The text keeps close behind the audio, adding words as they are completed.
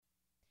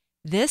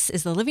This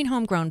is the Living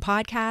Homegrown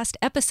Podcast,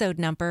 episode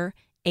number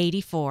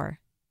 84.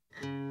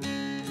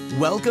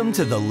 Welcome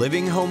to the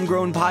Living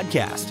Homegrown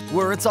Podcast,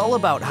 where it's all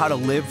about how to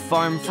live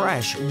farm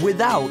fresh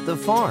without the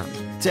farm.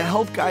 To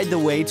help guide the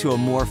way to a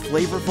more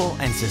flavorful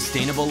and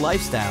sustainable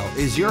lifestyle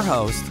is your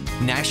host,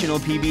 national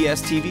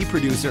PBS TV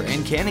producer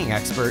and canning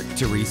expert,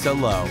 Teresa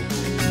Lowe.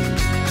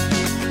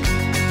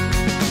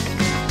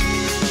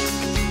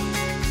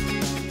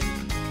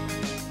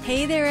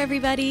 Hey there,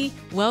 everybody.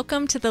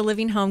 Welcome to the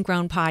Living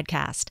Homegrown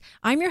Podcast.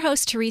 I'm your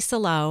host, Teresa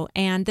Lowe,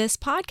 and this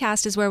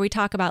podcast is where we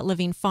talk about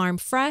living farm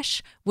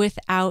fresh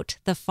without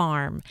the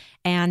farm.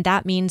 And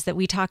that means that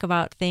we talk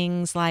about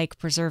things like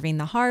preserving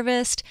the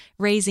harvest,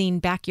 raising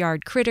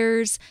backyard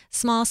critters,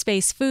 small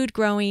space food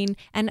growing,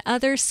 and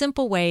other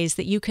simple ways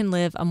that you can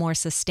live a more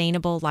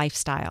sustainable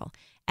lifestyle.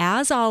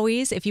 As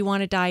always, if you want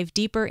to dive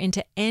deeper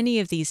into any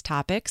of these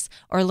topics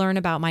or learn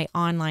about my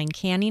online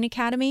canning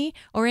academy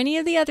or any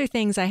of the other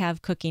things I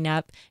have cooking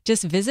up,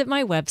 just visit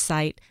my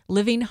website,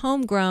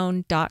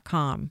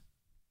 livinghomegrown.com.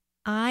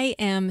 I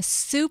am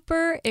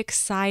super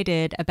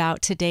excited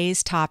about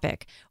today's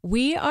topic.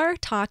 We are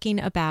talking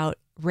about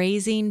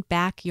raising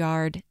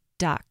backyard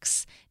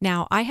ducks.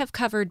 Now, I have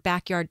covered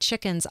backyard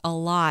chickens a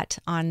lot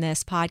on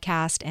this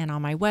podcast and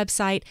on my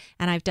website,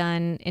 and I've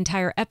done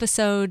entire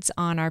episodes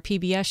on our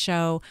PBS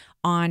show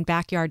on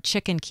backyard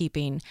chicken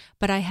keeping,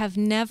 but I have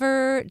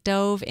never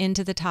dove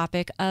into the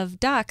topic of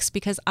ducks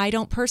because I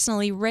don't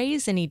personally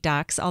raise any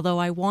ducks, although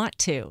I want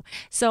to.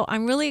 So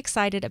I'm really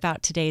excited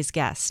about today's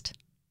guest.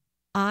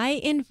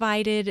 I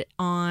invited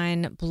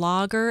on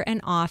blogger and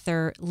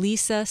author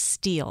Lisa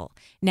Steele.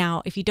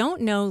 Now, if you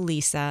don't know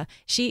Lisa,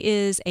 she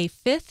is a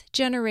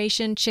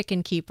fifth-generation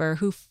chicken keeper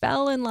who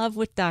fell in love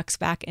with ducks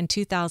back in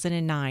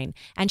 2009,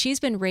 and she's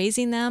been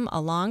raising them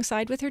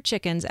alongside with her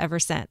chickens ever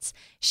since.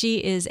 She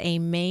is a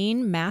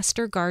Maine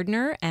master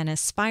gardener, an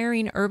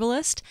aspiring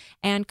herbalist,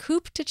 and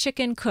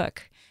coop-to-chicken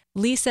cook.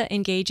 Lisa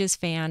engages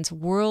fans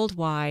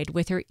worldwide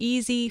with her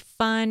easy,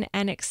 fun,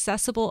 and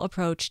accessible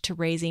approach to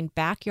raising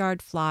backyard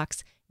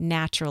flocks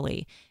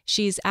naturally.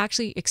 She's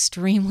actually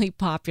extremely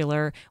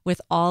popular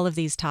with all of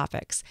these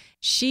topics.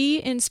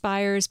 She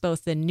inspires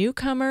both the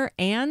newcomer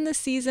and the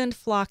seasoned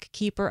flock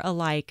keeper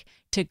alike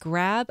to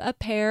grab a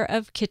pair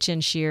of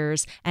kitchen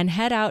shears and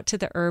head out to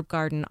the herb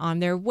garden on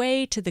their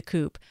way to the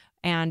coop.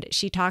 And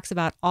she talks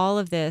about all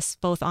of this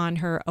both on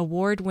her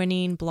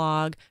award-winning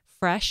blog,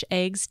 Fresh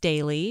Eggs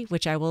Daily,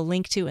 which I will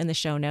link to in the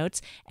show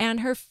notes,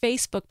 and her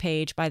Facebook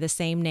page by the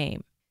same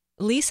name.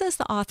 Lisa is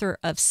the author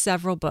of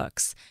several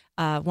books.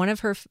 One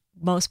of her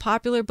most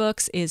popular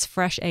books is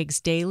Fresh Eggs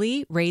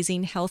Daily,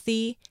 Raising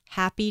Healthy,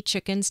 Happy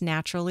Chickens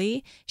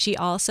Naturally. She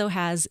also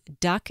has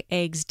Duck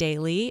Eggs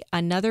Daily,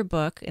 another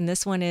book, and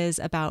this one is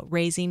about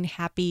raising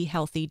happy,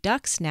 healthy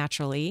ducks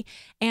naturally.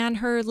 And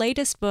her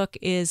latest book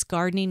is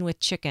Gardening with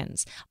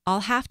Chickens.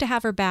 I'll have to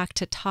have her back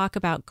to talk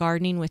about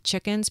gardening with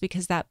chickens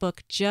because that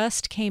book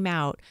just came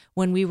out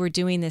when we were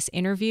doing this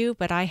interview,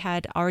 but I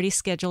had already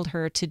scheduled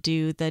her to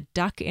do the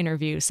duck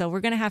interview, so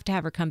we're going to have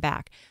her come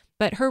back.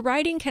 But her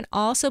writing can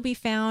also be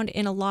found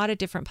in a lot of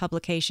different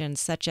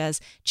publications, such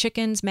as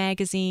Chickens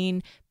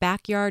Magazine,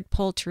 Backyard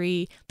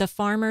Poultry, The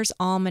Farmer's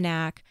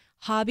Almanac,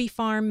 Hobby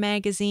Farm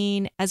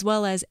Magazine, as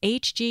well as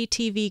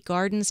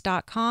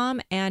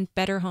hgtvgardens.com and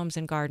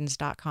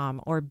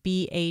betterhomesandgardens.com or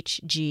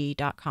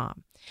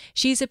bhg.com.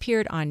 She's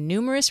appeared on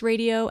numerous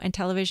radio and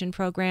television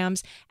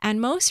programs, and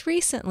most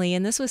recently,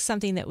 and this was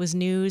something that was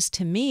news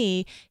to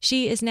me,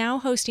 she is now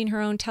hosting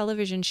her own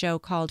television show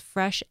called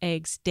Fresh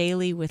Eggs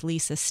Daily with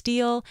Lisa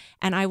Steele,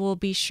 and I will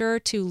be sure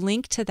to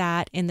link to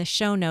that in the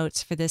show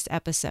notes for this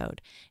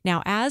episode.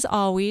 Now, as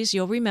always,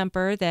 you'll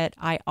remember that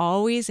I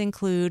always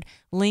include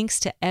links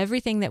to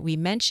everything that we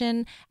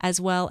mention,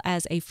 as well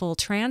as a full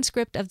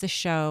transcript of the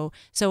show.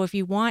 So if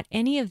you want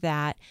any of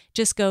that,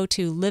 just go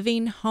to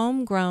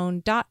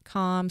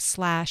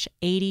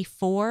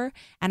livinghomegrown.com/84,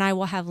 and I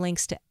will have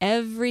links to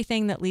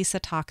everything that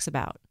Lisa talks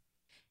about.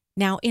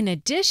 Now, in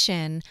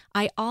addition,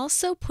 I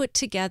also put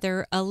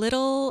together a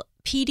little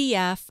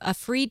PDF, a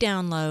free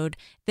download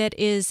that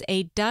is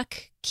a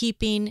duck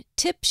keeping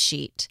tip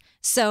sheet.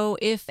 So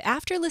if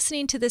after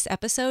listening to this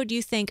episode,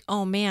 you think,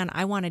 oh man,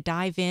 I want to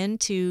dive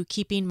into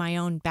keeping my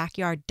own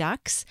backyard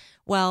ducks,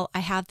 well, I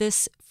have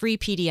this free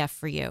PDF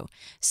for you.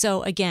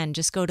 So again,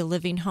 just go to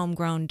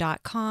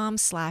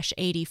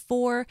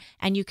livinghomegrown.com/84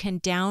 and you can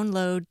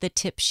download the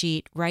tip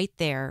sheet right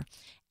there.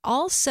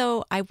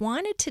 Also, I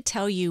wanted to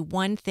tell you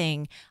one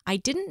thing I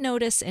didn't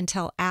notice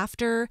until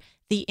after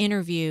the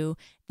interview,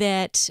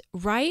 that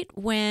right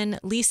when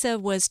Lisa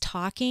was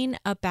talking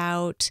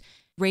about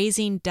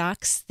raising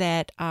ducks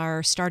that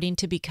are starting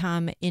to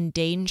become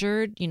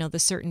endangered, the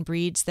certain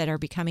breeds that are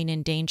becoming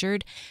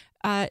endangered,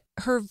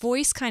 her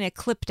voice kind of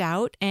clipped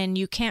out and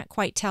you can't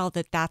quite tell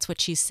that that's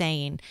what she's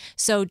saying.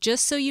 So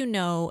just so you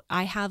know,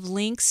 I have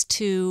links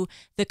to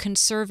the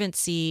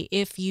Conservancy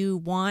if you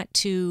want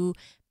to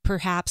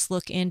perhaps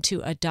look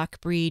into a duck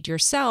breed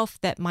yourself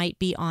that might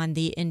be on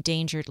the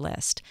endangered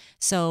list.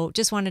 So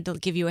just wanted to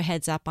give you a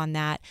heads up on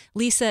that.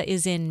 Lisa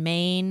is in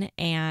Maine,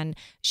 and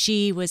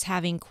she was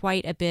having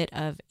quite a bit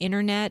of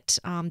internet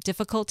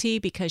difficulty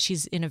because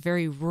she's in a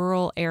very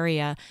rural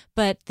area,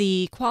 but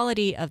the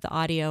quality of the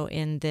audio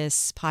in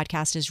this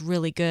podcast is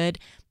really good.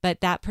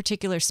 But that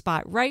particular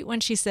spot, right when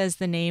she says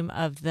the name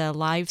of the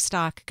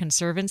livestock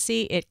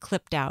conservancy, it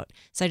clipped out.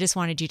 So I just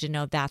wanted you to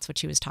know that's what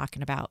she was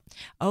talking about.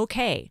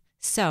 Okay.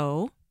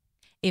 So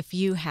if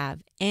you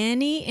have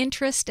any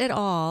interest at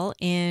all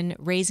in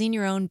raising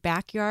your own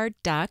backyard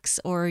ducks,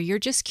 or you're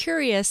just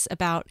curious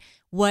about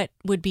what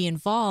would be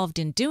involved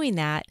in doing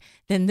that,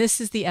 then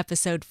this is the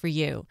episode for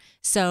you.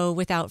 So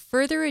without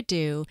further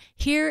ado,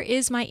 here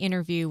is my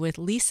interview with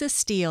Lisa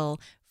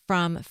Steele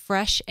from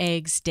Fresh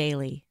Eggs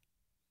Daily.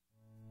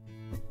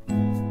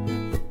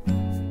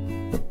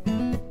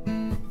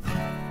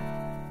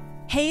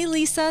 Hey,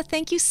 Lisa,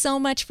 thank you so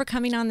much for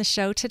coming on the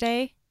show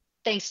today.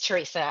 Thanks,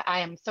 Teresa. I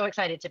am so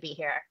excited to be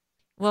here.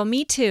 Well,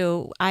 me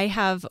too. I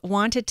have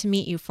wanted to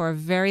meet you for a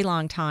very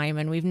long time,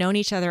 and we've known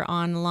each other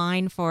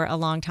online for a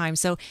long time.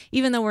 So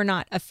even though we're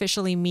not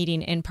officially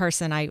meeting in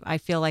person, I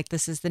feel like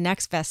this is the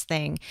next best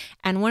thing.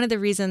 And one of the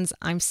reasons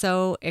I'm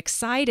so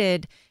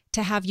excited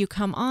to have you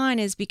come on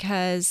is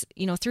because,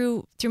 you know,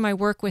 through my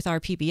work with our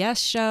PBS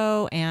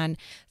show and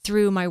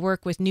through my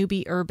work with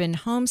newbie urban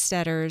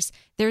homesteaders,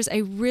 there's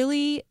a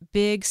really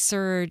big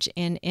surge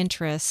in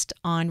interest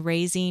on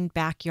raising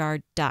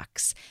backyard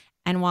ducks.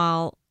 And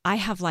while I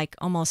have like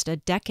almost a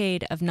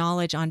decade of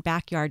knowledge on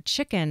backyard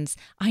chickens,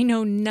 I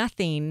know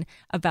nothing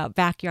about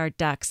backyard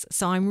ducks.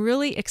 So I'm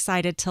really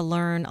excited to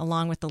learn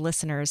along with the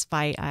listeners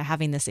by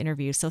having this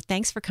interview. So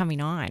thanks for coming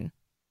on.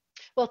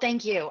 Well,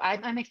 thank you.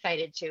 I'm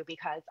excited too,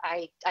 because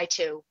I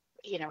too,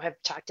 have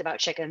talked about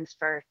chickens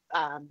for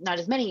not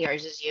as many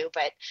years as you,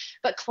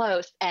 but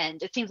close.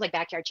 And it seems like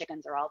backyard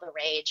chickens are all the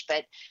rage,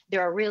 but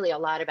there are really a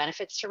lot of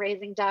benefits to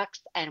raising ducks,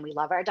 and we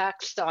love our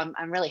ducks. So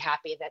I'm really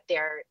happy that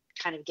they're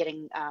kind of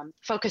getting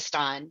focused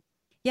on.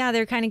 Yeah,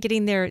 they're kind of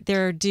getting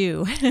their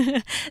due.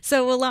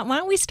 So why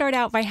don't we start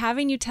out by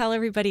having you tell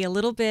everybody a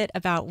little bit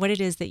about what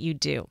it is that you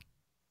do?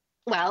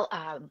 Well,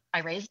 I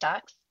raise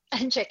ducks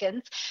and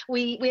chickens.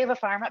 We have a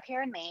farm up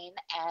here in Maine,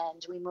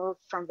 and we moved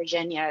from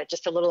Virginia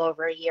just a little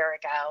over a year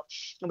ago,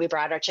 and we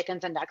brought our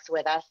chickens and ducks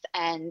with us.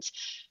 And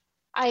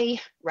I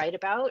write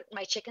about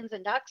my chickens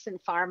and ducks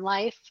and farm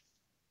life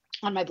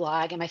on my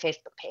blog and my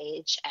Facebook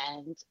page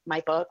and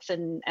my books,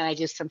 and I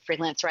do some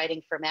freelance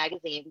writing for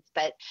magazines.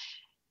 But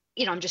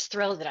I'm just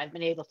thrilled that I've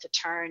been able to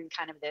turn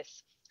kind of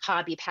this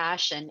hobby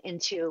passion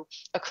into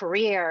a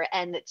career,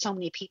 and that so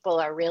many people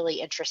are really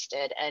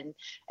interested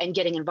and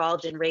getting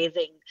involved in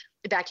raising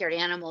backyard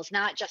animals,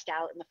 not just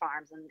out in the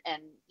farms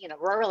and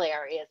rural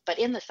areas, but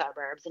in the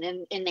suburbs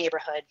and in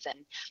neighborhoods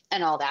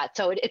and all that.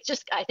 So it's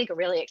just, I think, a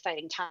really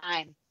exciting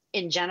time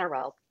in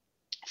general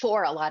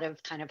for a lot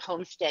of kind of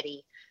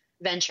homesteady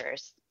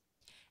ventures.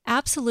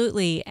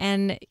 Absolutely.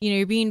 And,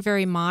 you're being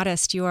very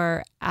modest. You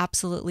are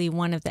absolutely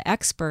one of the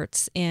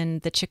experts in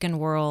the chicken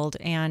world.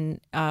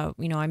 And,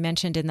 I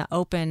mentioned in the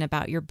open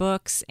about your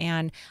books,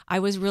 and I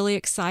was really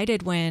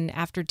excited when,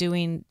 after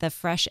doing the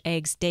Fresh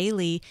Eggs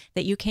Daily,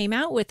 that you came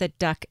out with a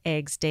Duck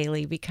Eggs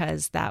Daily,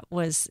 because that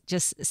was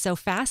just so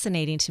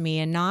fascinating to me.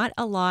 And not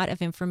a lot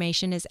of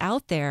information is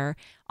out there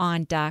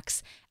on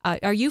ducks.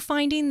 Are you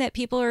finding that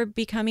people are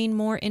becoming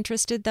more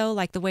interested, though,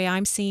 like the way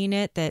I'm seeing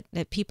it,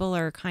 that people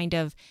are kind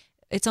of,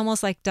 it's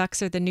almost like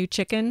ducks are the new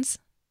chickens?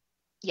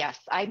 Yes,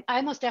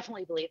 I most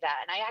definitely believe that.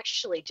 And I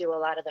actually do a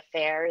lot of the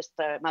fairs,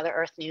 the Mother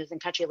Earth News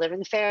and Country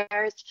Living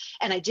fairs,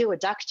 and I do a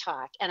duck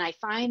talk. And I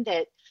find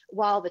that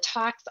while the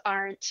talks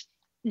aren't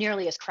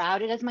nearly as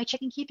crowded as my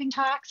chicken keeping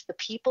talks, the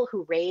people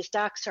who raise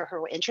ducks or who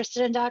are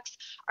interested in ducks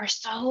are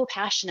so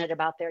passionate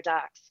about their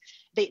ducks.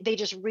 They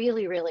just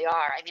really, really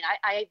are. I mean,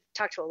 I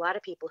talked to a lot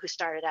of people who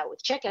started out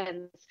with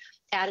chickens,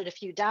 added a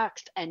few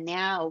ducks, and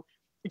now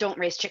don't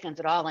raise chickens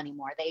at all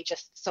anymore. They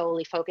just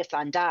solely focus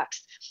on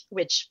ducks,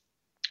 which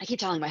I keep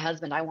telling my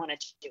husband I wanted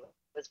to do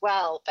as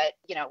well. But,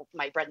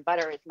 my bread and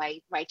butter is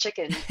my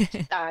chicken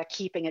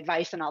keeping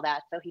advice and all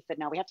that. So he said,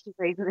 no, we have to keep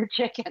raising the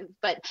chickens.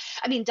 But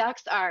I mean,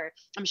 ducks are,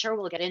 I'm sure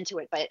we'll get into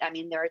it, but I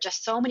mean, there are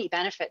just so many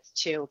benefits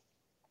to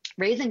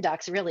raising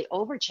ducks really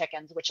over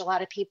chickens, which a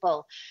lot of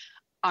people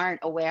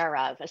aren't aware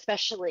of,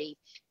 especially,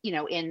 in,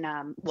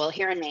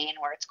 here in Maine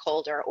where it's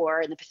colder,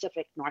 or in the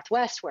Pacific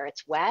Northwest where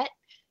it's wet.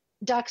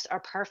 Ducks are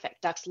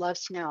perfect. Ducks love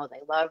snow. They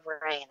love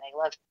rain. They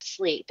love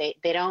sleet.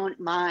 They don't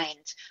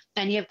mind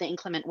any of the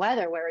inclement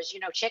weather. Whereas,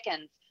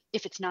 chickens,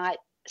 if it's not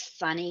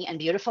sunny and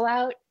beautiful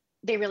out,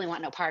 they really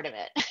want no part of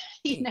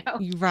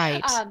it,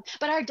 Right.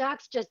 But our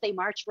ducks they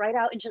march right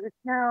out into the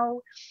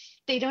snow.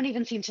 They don't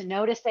even seem to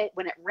notice it.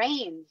 When it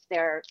rains,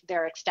 they're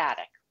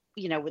ecstatic,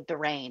 with the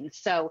rain.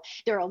 So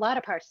there are a lot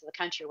of parts of the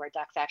country where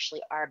ducks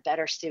actually are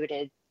better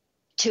suited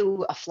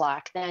to a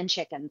flock than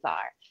chickens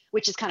are,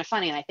 which is kind of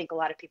funny. And I think a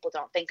lot of people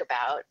don't think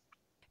about.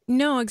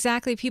 No,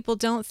 exactly. People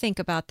don't think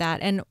about that.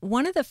 And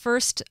one of the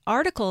first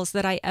articles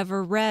that I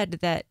ever read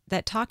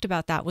that talked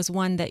about that was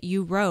one that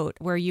you wrote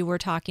where you were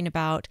talking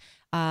about,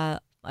 I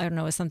don't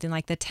know, it was something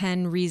like the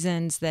 10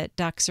 reasons that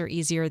ducks are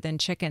easier than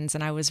chickens.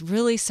 And I was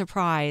really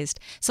surprised.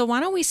 So why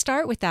don't we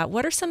start with that?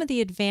 What are some of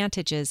the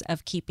advantages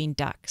of keeping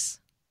ducks?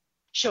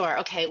 Sure.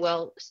 Okay.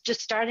 Well,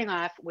 just starting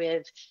off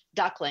with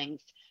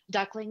ducklings.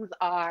 Ducklings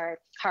are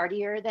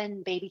hardier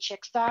than baby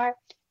chicks are.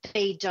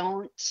 They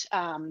don't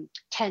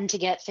tend to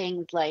get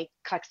things like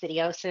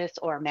coccidiosis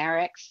or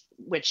Marek's,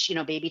 which,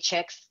 baby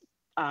chicks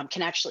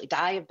can actually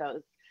die of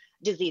those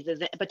diseases,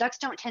 but ducks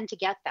don't tend to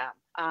get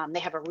them. They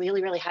have a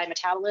really, really high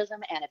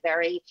metabolism and a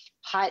very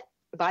hot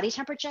body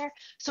temperature.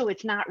 So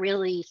it's not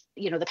really,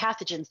 the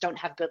pathogens don't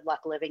have good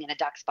luck living in a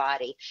duck's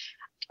body.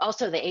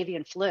 Also, the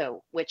avian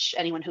flu, which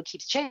anyone who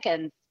keeps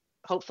chickens,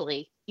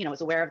 hopefully,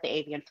 is aware of the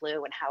avian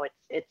flu and how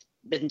it's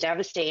been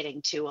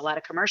devastating to a lot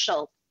of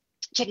commercial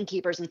chicken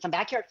keepers and some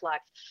backyard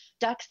flocks.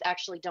 Ducks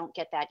actually don't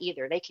get that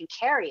either. They can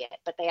carry it,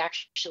 but they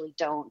actually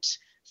don't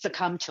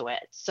succumb to it.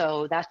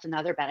 So that's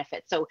another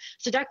benefit. So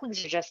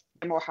ducklings are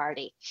they're more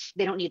hardy.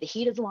 They don't need the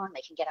heat as long.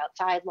 They can get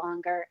outside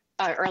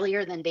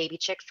earlier than baby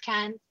chicks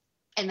can.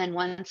 And then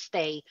once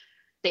they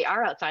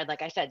are outside,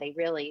 like I said, they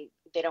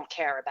don't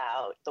care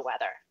about the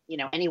weather.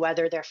 Any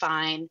weather, they're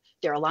fine.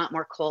 They're a lot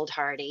more cold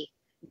hardy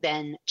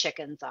than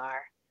chickens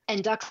are.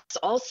 And ducks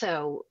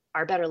also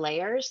are better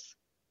layers.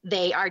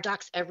 Our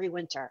ducks every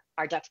winter.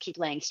 Our ducks keep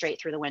laying straight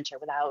through the winter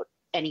without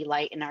any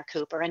light in our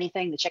coop or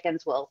anything. The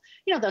chickens will,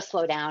 they'll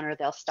slow down or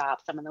they'll stop.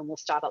 Some of them will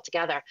stop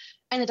altogether.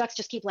 And the ducks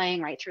just keep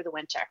laying right through the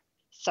winter.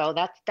 So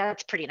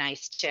that's pretty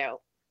nice too.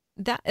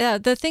 That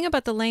the thing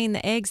about the laying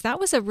the eggs, that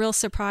was a real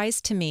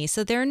surprise to me.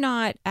 So they're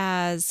not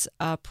as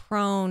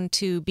prone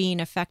to being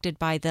affected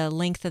by the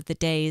length of the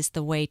days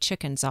the way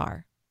chickens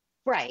are.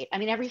 Right. I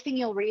mean, everything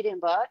you'll read in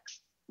books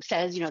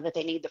says, that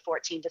they need the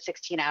 14 to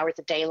 16 hours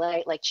of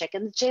daylight like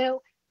chickens do.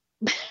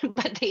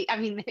 But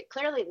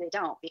clearly they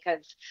don't,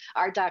 because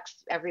our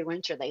ducks every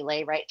winter, they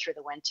lay right through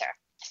the winter.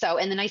 So,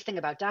 and the nice thing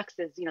about ducks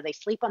is, they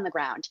sleep on the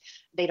ground.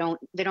 They don't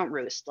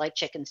roost like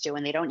chickens do,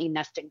 and they don't need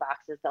nesting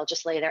boxes. They'll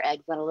just lay their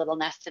eggs in a little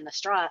nest in the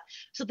straw.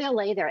 So they'll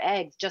lay their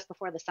eggs just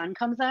before the sun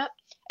comes up,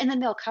 and then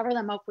they'll cover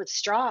them up with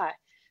straw.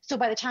 So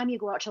by the time you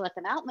go out to let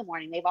them out in the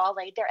morning, they've all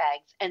laid their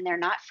eggs and they're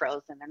not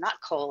frozen. They're not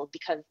cold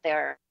because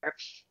they're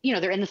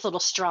in this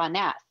little straw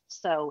nest.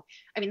 So,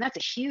 that's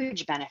a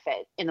huge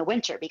benefit in the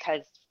winter,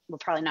 because well,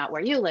 probably not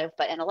where you live,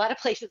 but in a lot of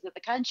places of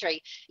the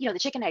country, the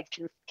chicken eggs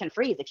can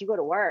freeze. If you go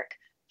to work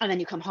and then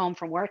you come home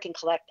from work and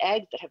collect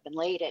eggs that have been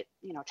laid at,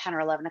 10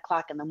 or 11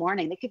 o'clock in the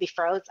morning, they could be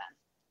frozen.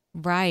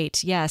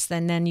 Right. Yes.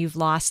 And then you've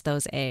lost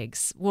those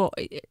eggs. Well,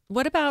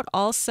 what about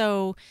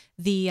also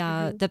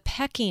the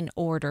pecking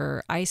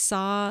order? I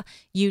saw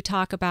you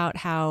talk about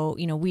how,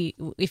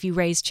 if you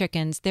raise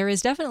chickens, there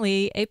is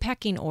definitely a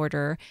pecking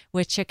order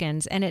with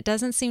chickens, and it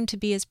doesn't seem to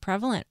be as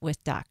prevalent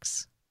with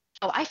ducks.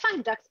 Oh, I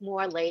find ducks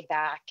more laid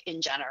back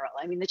in general.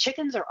 The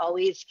chickens are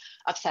always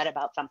upset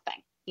about something.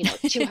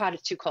 It's too hot,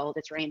 it's too cold,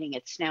 it's raining,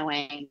 it's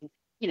snowing.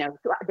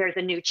 There's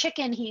a new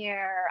chicken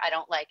here. I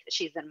don't like that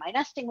she's in my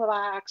nesting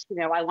box.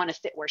 I want to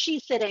sit where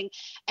she's sitting.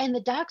 And the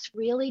ducks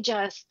really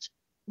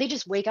they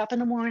just wake up in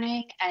the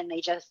morning and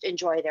they just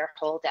enjoy their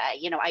whole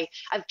day.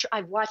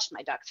 I've watched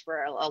my ducks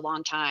for a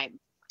long time,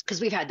 because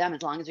we've had them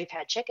as long as we've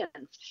had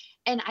chickens.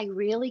 And I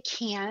really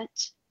can't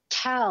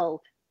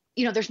tell.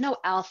 There's no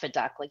alpha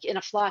duck. Like in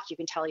a flock, you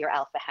can tell your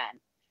alpha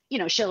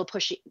hen. She'll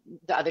push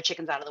the other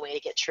chickens out of the way to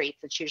get treats.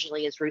 It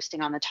usually is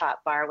roosting on the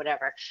top bar,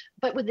 whatever.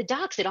 But with the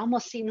ducks, it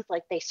almost seems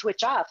like they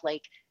switch off.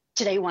 Like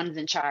today one's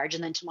in charge,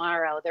 and then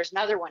tomorrow there's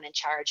another one in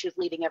charge who's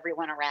leading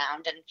everyone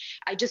around. And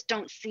I just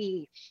don't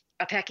see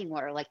a pecking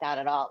order like that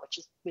at all, which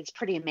is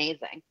pretty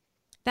amazing.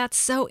 That's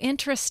so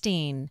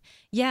interesting.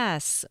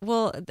 Yes.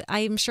 Well,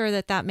 I'm sure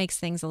that makes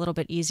things a little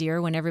bit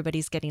easier when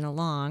everybody's getting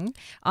along.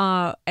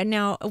 And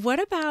now, what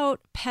about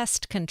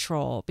pest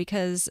control?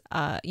 Because,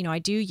 I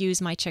do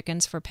use my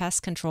chickens for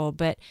pest control,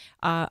 but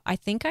I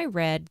think I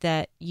read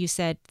that you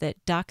said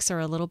that ducks are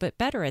a little bit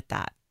better at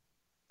that.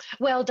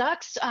 Well,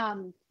 ducks,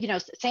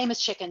 same as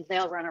chickens,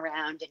 they'll run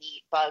around and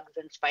eat bugs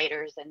and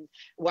spiders and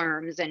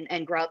worms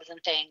and grubs and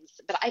things.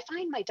 But I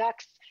find my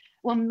ducks,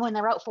 when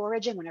they're out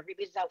foraging, when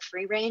everybody's out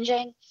free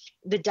ranging,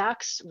 the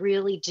ducks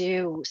really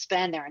do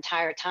spend their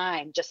entire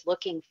time just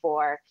looking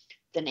for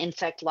an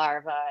insect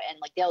larva, and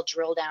like they'll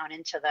drill down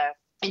into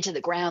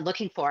the ground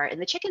looking for it.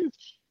 And the chickens,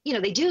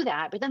 they do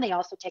that, but then they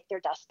also take their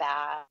dust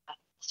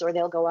baths, or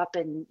they'll go up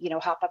and,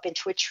 hop up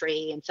into a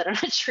tree and sit on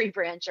a tree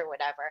branch or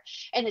whatever.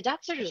 And the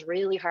ducks are just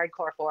really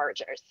hardcore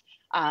foragers.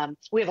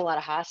 We have a lot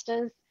of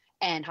hostas,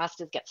 and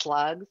hostas get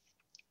slugs.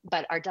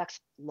 But our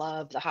ducks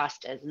love the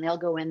hostas, and they'll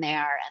go in there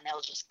and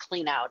they'll just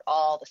clean out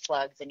all the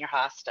slugs in your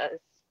hostas.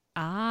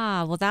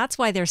 Ah, well, that's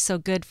why they're so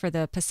good for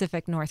the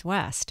Pacific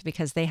Northwest,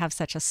 because they have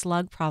such a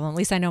slug problem. At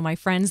least I know my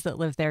friends that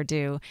live there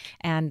do.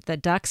 And the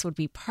ducks would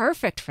be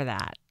perfect for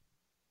that.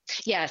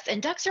 Yes,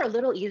 and ducks are a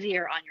little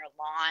easier on your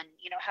lawn.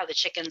 You know how the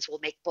chickens will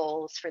make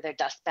bowls for their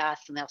dust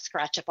baths and they'll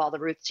scratch up all the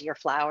roots of your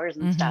flowers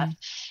and Mm-hmm. stuff.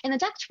 And the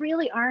ducks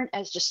really aren't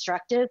as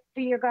destructive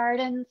to your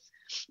gardens.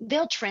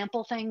 They'll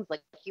trample things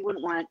like you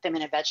wouldn't want them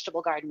in a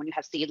vegetable garden when you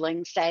have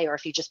seedlings, say, or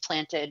if you just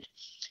planted,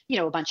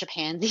 a bunch of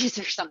pansies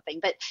or something.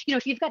 But,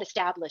 if you've got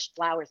established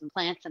flowers and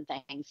plants and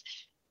things,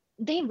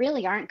 they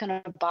really aren't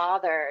going to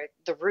bother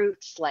the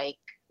roots like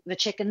the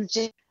chickens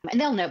do. And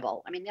they'll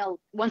nibble. I mean,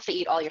 once they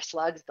eat all your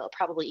slugs, they'll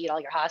probably eat all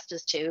your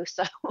hostas too.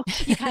 So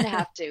you kind of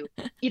have to,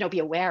 be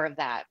aware of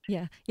that.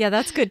 Yeah. Yeah,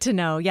 that's good to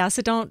know. Yeah,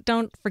 so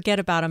don't forget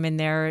about them in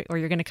there or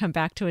you're going to come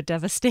back to a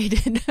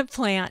devastated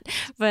plant.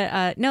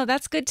 But no,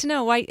 that's good to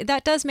know. Why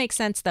that does make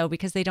sense though,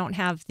 because they don't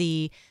have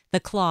the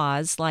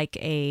claws like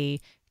a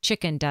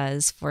chicken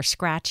does for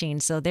scratching.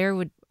 So there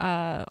would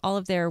all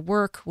of their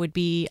work would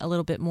be a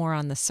little bit more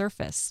on the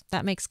surface.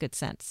 That makes good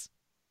sense.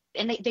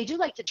 And they do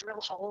like to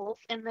drill holes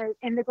in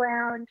the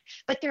ground,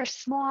 but they're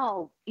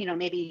small,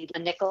 maybe a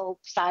nickel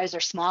size or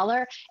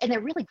smaller, and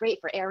they're really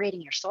great for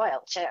aerating your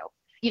soil too.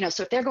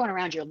 So if they're going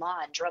around your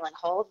lawn drilling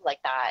holes like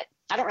that,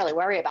 I don't really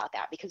worry about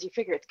that because you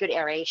figure it's good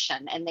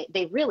aeration, and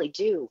they really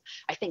do,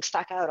 I think,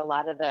 suck out a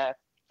lot of the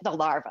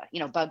larvae,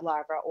 bug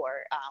larvae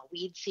or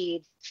weed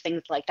seeds,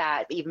 things like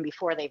that, even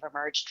before they've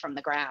emerged from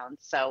the ground.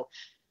 So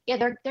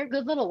yeah, they're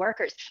good little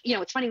workers.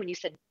 It's funny when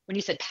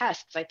you said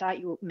pests, I thought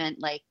you meant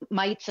like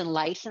mites and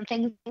lice and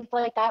things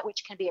like that,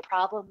 which can be a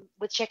problem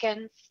with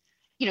chickens.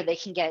 They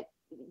can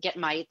get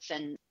mites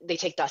and they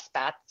take dust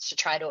baths to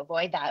try to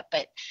avoid that.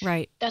 But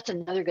right. That's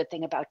another good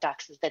thing about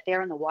ducks is that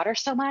they're in the water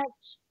so much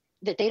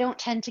that they don't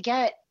tend to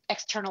get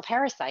external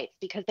parasites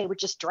because they would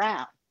just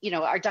drown.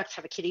 Our ducks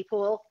have a kiddie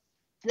pool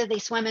that they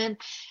swim in,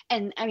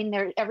 and I mean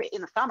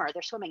in the summer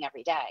they're swimming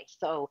every day,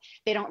 so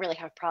they don't really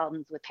have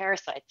problems with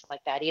parasites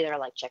like that either,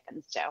 like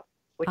chickens do,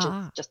 which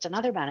is just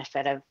another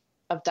benefit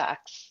of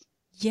ducks.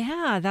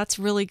 Yeah, that's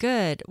really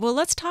good. Well,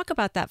 let's talk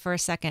about that for a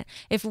second.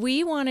 If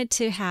we wanted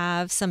to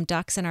have some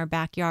ducks in our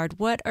backyard,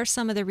 what are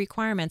some of the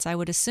requirements? I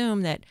would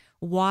assume that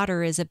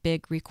water is a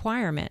big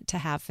requirement to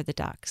have for the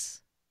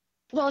ducks.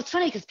 Well, it's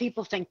funny because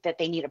people think that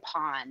they need a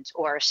pond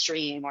or a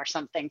stream or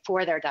something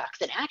for their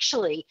ducks, and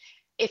actually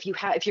if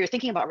you're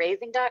thinking about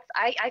raising ducks,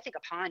 I think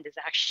a pond is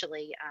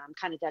actually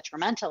kind of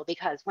detrimental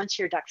because once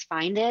your ducks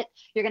find it,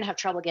 you're going to have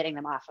trouble getting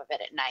them off of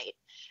it at night.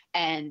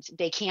 And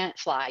they can't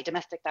fly.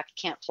 Domestic ducks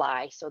can't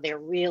fly. So they're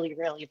really,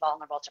 really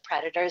vulnerable to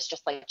predators,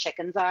 just like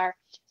chickens are.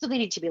 So they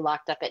need to be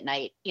locked up at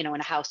night, in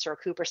a house or a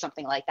coop or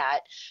something like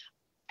that.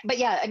 But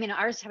yeah, I mean,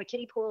 ours have a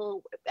kiddie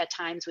pool. At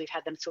times we've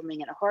had them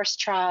swimming in a horse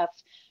trough,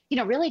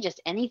 really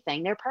just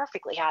anything. They're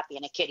perfectly happy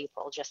in a kiddie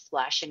pool, just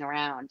splashing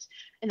around.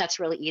 And that's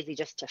really easy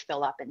just to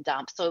fill up and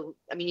dump. So,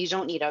 I mean, you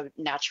don't need a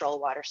natural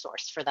water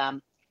source for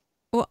them.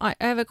 Well, I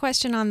have a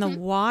question on the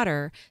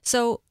water.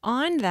 So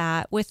on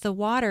that, with the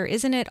water,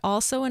 isn't it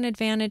also an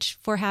advantage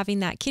for having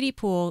that kiddie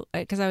pool?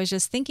 Because I was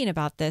just thinking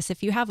about this.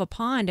 If you have a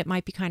pond, it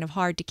might be kind of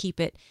hard to keep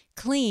it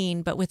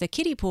clean. But with a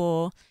kiddie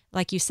pool,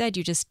 like you said,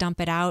 you just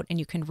dump it out and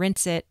you can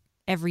rinse it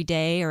every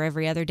day or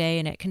every other day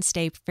and it can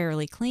stay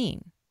fairly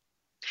clean.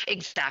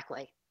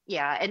 Exactly.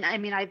 Yeah. And I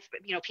mean,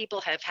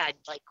 people have had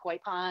like koi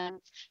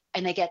ponds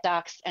and they get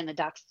ducks and the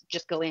ducks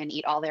just go in,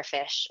 eat all their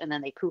fish, and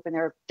then they poop in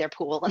their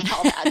pool and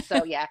all that.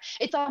 So yeah,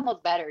 it's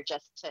almost better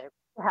just to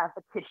have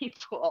a kiddie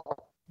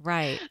pool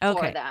right.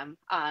 Okay. for them.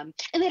 And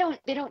they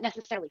don't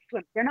necessarily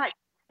swim. They're not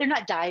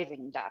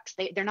diving ducks.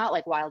 They're not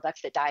like wild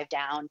ducks that dive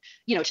down,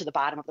 to the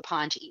bottom of the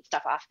pond to eat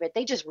stuff off of it.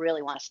 They just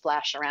really want to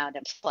splash around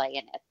and play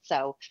in it.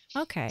 So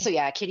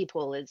yeah, a kiddie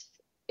pool is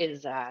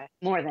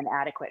more than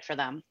adequate for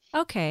them.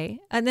 Okay.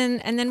 And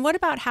then what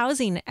about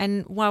housing?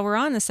 And while we're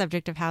on the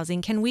subject of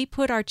housing, can we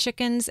put our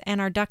chickens and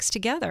our ducks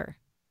together?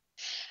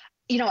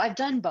 I've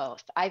done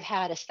both. I've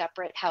had a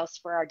separate house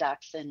for our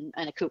ducks and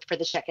a coop for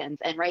the chickens.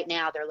 And right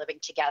now they're living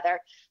together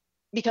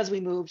because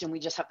we moved and we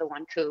just have the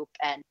one coop.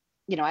 And,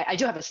 I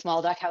do have a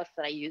small duck house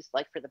that I use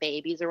like for the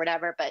babies or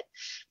whatever, but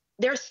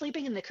they're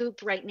sleeping in the coop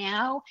right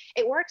now.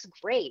 It works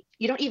great.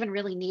 You don't even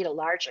really need a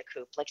larger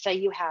coop. Like say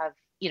you have,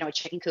 a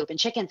chicken coop and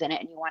chickens in it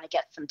and you want to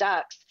get some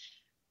ducks.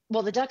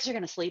 Well, the ducks are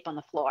going to sleep on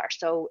the floor.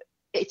 So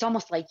it's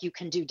almost like you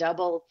can do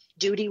double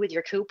duty with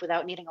your coop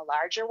without needing a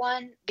larger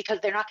one because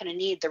they're not going to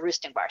need the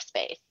roosting bar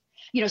space.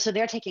 So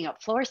they're taking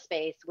up floor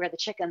space where the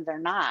chickens are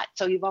not.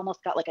 So you've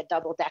almost got like a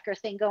double decker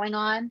thing going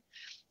on.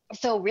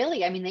 So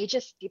really, I mean,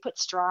 you put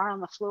straw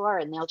on the floor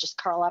and they'll just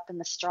curl up in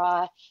the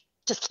straw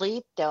to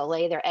sleep. They'll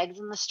lay their eggs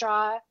in the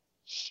straw.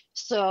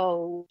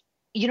 So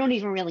you don't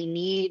even really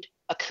need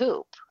a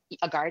coop.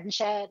 A garden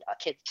shed, a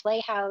kid's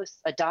playhouse,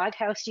 a dog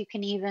house you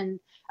can even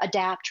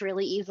adapt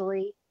really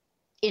easily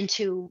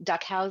into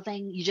duck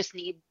housing. You just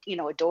need,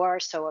 a door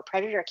so a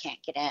predator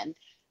can't get in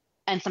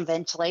and some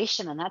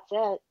ventilation, and that's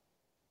it.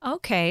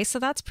 Okay, so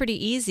that's pretty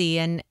easy.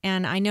 And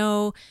I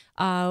know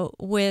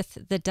with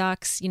the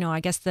ducks, I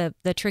guess the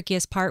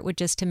trickiest part would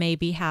just to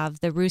maybe have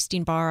the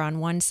roosting bar on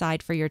one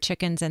side for your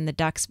chickens and the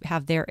ducks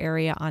have their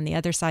area on the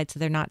other side so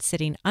they're not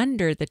sitting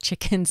under the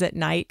chickens at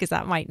night because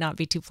that might not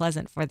be too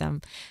pleasant for them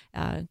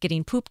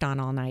getting pooped on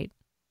all night.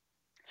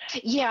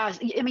 Yeah,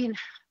 I mean,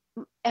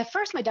 at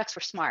first my ducks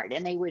were smart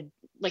and they would,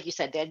 like you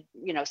said, they'd,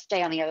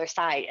 stay on the other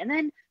side. And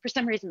then for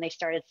some reason they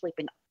started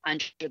sleeping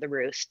under the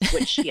roost,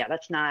 which, yeah,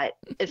 it's not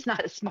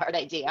a smart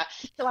idea.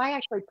 So I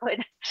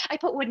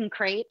put wooden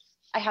crates.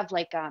 I have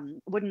like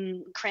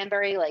wooden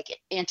cranberry, like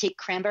antique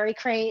cranberry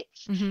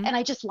crates, Hmm. and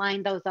I just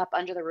lined those up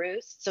under the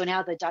roost. So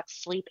now the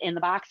ducks sleep in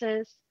the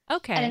boxes. And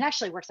it Okay.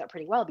 actually works out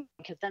pretty well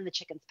because then the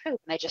chickens poop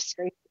and I just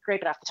scrape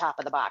it off the top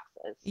of the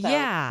boxes. So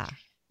Yeah,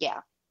 yeah,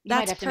 you might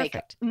that's have to make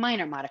perfect.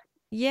 minor modifications.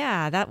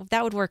 Yeah,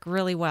 that would work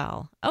really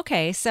well.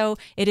 Okay, so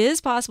it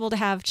is possible to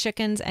have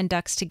chickens and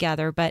ducks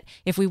together, but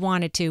if we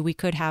wanted to, we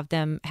could have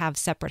them have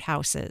separate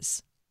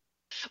houses.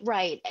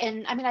 Right.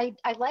 And I mean,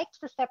 I liked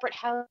the separate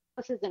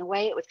houses in a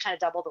way. It was kind of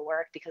double the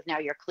work because now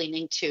you're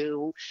cleaning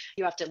to,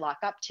 you have to lock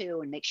up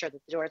to and make sure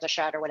that the doors are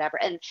shut or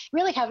whatever. And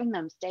really having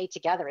them stay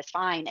together is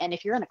fine. And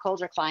if you're in a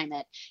colder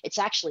climate, it's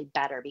actually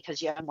better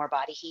because you have more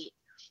body heat.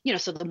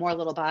 So the more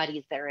little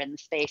bodies that are in the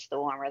space, the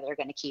warmer they're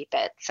going to keep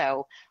it.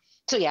 So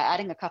yeah,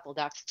 adding a couple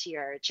ducks to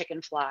your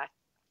chicken flock,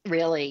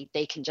 really,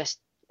 they can just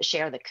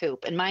share the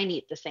coop. And mine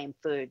eat the same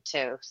food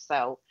too.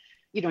 So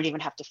you don't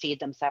even have to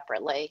feed them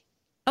separately.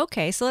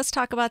 Okay, so let's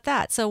talk about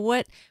that. So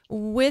what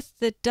with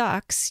the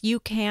ducks, you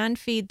can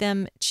feed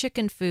them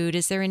chicken food.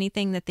 Is there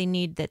anything that they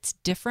need that's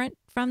different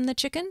from the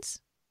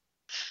chickens?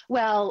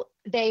 Well,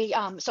 they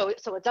so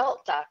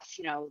adult ducks,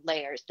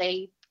 layers,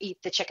 they eat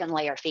the chicken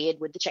layer feed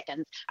with the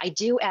chickens. I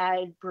do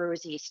add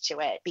brewer's yeast to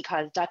it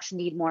because ducks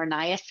need more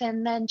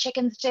niacin than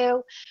chickens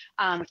do.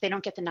 If they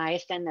don't get the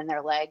niacin, then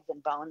their legs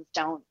and bones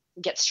don't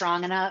get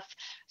strong enough.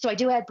 So I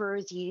do add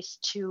brewer's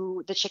yeast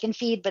to the chicken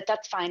feed, but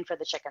that's fine for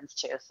the chickens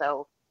too.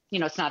 So,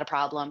 it's not a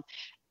problem.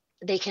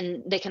 They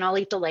can all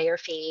eat the layer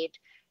feed.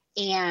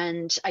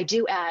 And I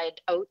do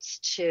add oats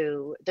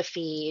to the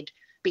feed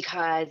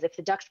because if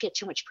the ducks get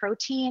too much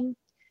protein,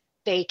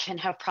 they can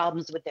have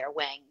problems with their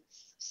wings.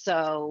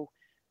 So,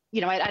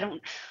 I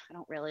don't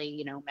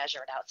really, measure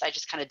it out. So I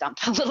just kind of dump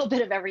a little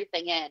bit of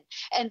everything in.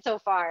 And so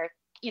far,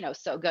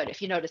 so good.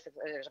 If you notice if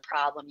there's a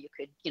problem, you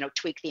could,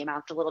 tweak the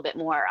amounts a little bit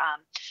more.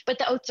 But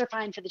the oats are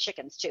fine for the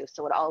chickens too.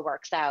 So it all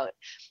works out.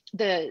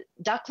 The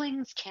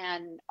ducklings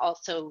can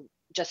also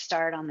just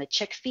start on the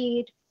chick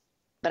feed,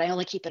 but I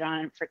only keep it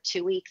on for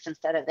 2 weeks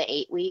instead of the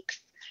 8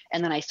 weeks.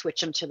 And then I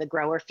switch them to the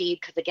grower feed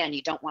because, again,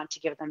 you don't want to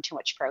give them too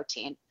much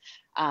protein.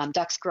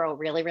 Ducks grow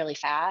really, really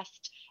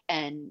fast,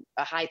 and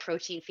a high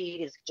protein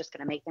feed is just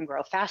going to make them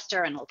grow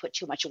faster and it'll put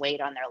too much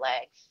weight on their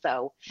legs.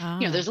 So, Ah.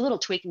 there's a little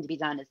tweaking to be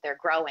done as they're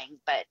growing,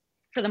 but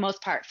for the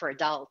most part, for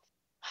adults,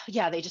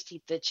 yeah, they just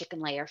eat the chicken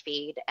layer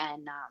feed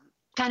and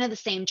kind of the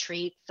same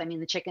treats. I mean,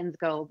 the chickens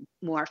go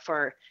more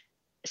for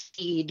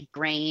seed,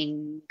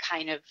 grain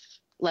kind of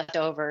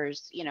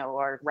leftovers,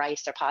 or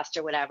rice or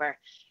pasta or whatever.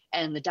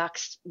 And the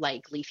ducks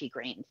like leafy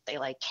greens. They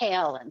like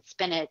kale and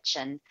spinach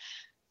and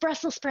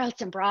Brussels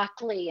sprouts and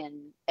broccoli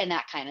and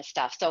that kind of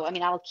stuff. So I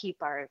mean, I'll keep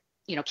our,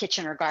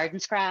 kitchen or garden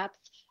scraps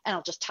and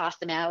I'll just toss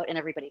them out and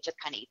everybody just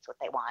kind of eats what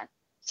they want.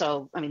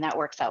 So I mean, that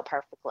works out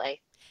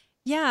perfectly.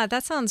 Yeah,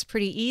 that sounds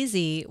pretty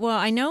easy. Well,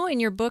 I know in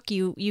your book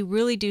you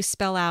really do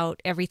spell out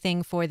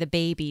everything for the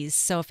babies.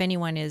 So if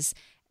anyone is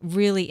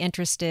really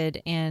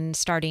interested in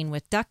starting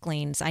with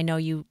ducklings, I know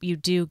you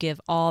do give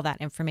all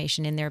that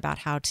information in there about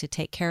how to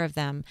take care of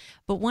them.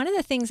 But one of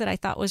the things that I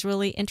thought was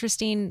really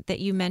interesting that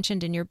you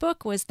mentioned in your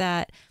book was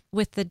that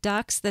with the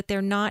ducks that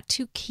they're not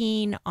too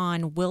keen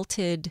on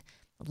wilted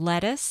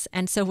lettuce.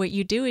 And so what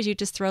you do is you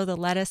just throw the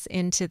lettuce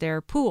into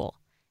their pool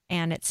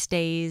and it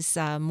stays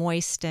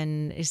moist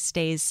and it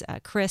stays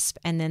crisp,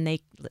 and then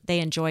they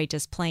enjoy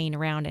just playing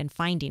around and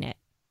finding it.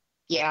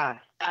 Yeah,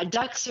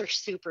 ducks are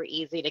super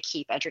easy to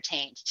keep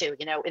entertained too.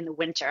 In the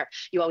winter,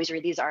 you always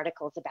read these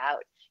articles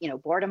about,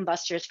 boredom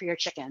busters for your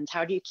chickens.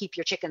 How do you keep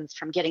your chickens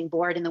from getting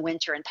bored in the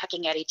winter and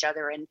pecking at each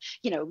other and,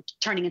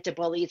 turning into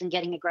bullies and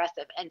getting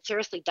aggressive? And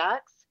seriously,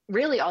 ducks,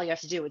 really all you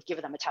have to do is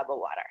give them a tub of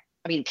water.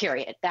 I mean,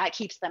 period. That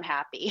keeps them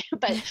happy.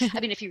 But I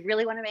mean, if you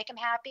really want to make them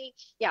happy,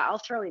 yeah, I'll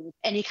throw in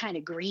any kind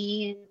of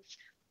greens,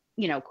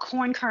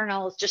 corn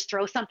kernels, just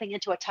throw something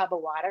into a tub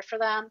of water for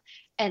them,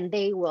 and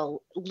they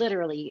will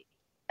literally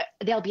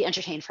they'll be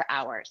entertained for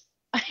hours.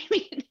 I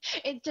mean,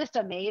 it's just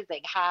amazing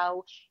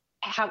how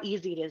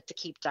easy it is to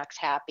keep ducks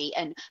happy.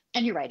 And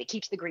you're right, it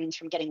keeps the greens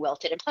from getting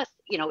wilted. And plus,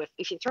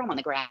 if you throw them on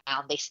the ground,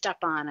 they step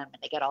on them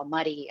and they get all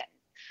muddy and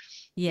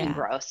Yeah.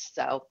 gross.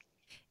 So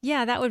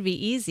Yeah, that would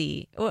be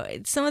easy. Well,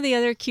 some of the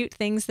other cute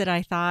things that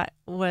I thought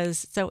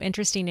was so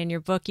interesting in your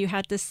book, you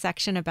had this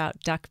section about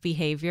duck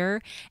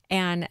behavior.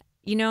 And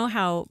you know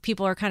how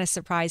people are kind of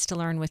surprised to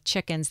learn with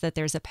chickens that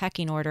there's a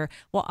pecking order.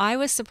 Well, I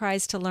was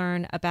surprised to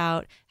learn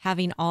about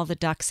having all the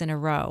ducks in a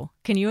row.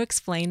 Can you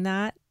explain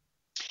that?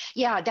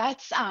 yeah,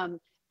 that's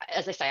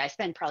as I say, I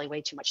spend probably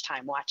way too much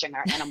time watching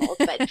our animals,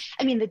 but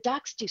I mean, the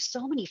ducks do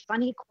so many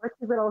funny,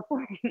 quirky little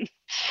things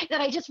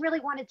that I just really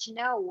wanted to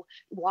know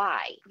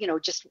why,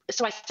 just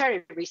so I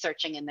started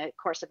researching in the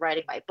course of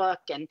writing my book.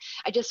 And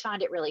I just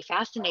found it really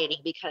fascinating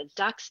because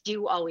ducks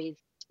do always,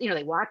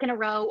 they walk in a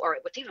row, or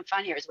what's even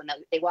funnier is when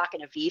they walk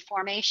in a V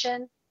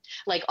formation,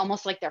 like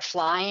almost like they're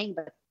flying,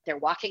 but they're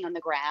walking on the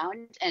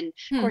ground. And of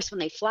Hmm. course, when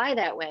they fly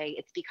that way,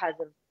 it's because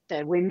of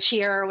the wind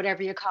shear or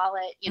whatever you call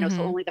it, so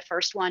Hmm. only the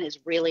first one is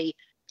really,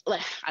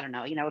 like, I don't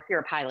know, if you're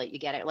a pilot, you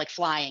get it, like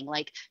flying,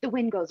 like the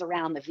wind goes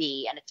around the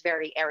V and it's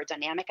very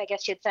aerodynamic, I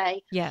guess you'd say.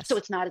 So Yes.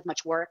 it's not as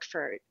much work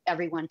for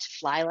everyone to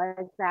fly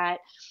like that.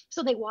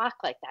 So they walk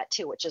like that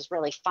too, which is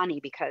really funny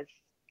because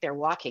they're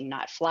walking,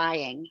 not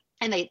flying.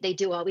 And they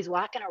do always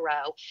walk in a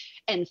row.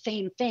 And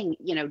same thing,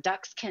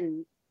 ducks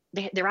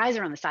their eyes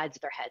are on the sides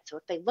of their head. So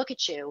if they look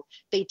at you,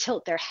 they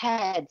tilt their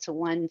head so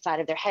one side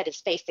of their head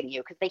is facing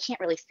you because they can't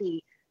really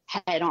see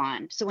head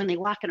on. So when they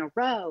walk in a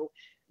row,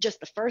 just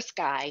the first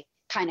guy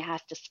kind of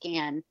has to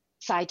scan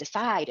side to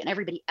side, and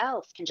everybody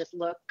else can just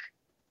look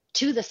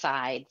to the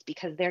sides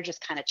because they're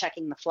just kind of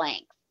checking the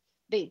flanks.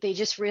 They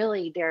just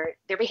really, their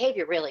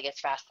behavior really is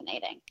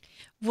fascinating.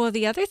 Well,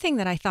 the other thing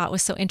that I thought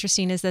was so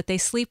interesting is that they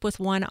sleep with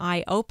one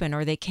eye open,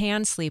 or they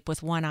can sleep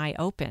with one eye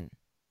open.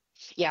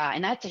 Yeah,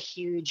 and that's a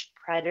huge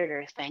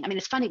predator thing. I mean,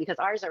 it's funny because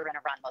ours are in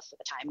a run most of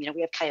the time.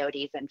 We have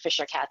coyotes and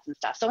fisher cats and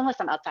stuff. So unless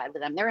I'm outside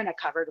with them, they're in a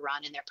covered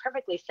run and they're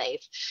perfectly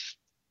safe.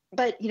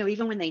 But,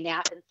 even when they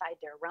nap inside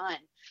their run,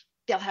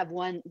 they'll have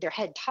their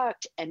head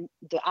tucked and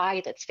the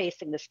eye that's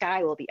facing the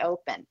sky will be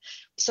open.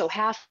 So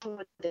half of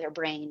their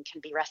brain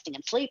can be resting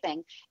and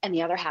sleeping, and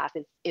the other half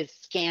is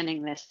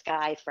scanning the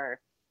sky for,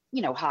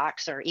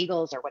 hawks or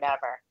eagles or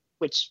whatever,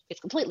 which is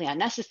completely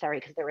unnecessary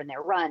because they're in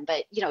their run.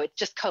 But, it's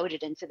just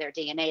coded into their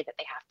DNA that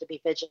they have to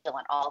be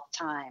vigilant all the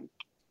time.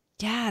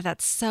 Yeah,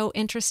 that's so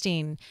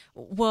interesting.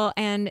 Well,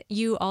 and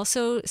you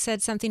also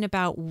said something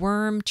about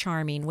worm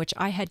charming, which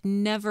I had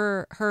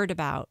never heard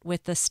about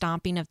with the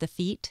stomping of the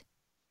feet.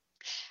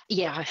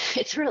 Yeah,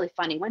 it's really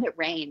funny. When it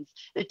rains,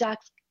 the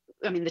ducks,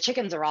 I mean, the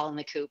chickens are all in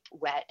the coop,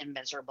 wet and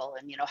miserable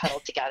and,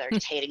 huddled together,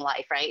 just hating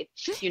life, right?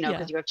 Yeah.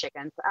 Because you have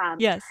chickens.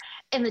 Yes.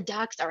 And the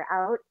ducks are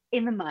out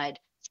in the mud,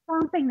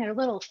 stomping their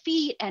little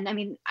feet. And I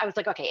mean, I was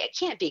like, okay, it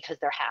can't be because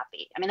they're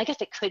happy. I mean, I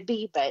guess it could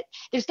be, but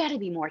there's got to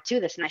be more to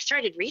this. And I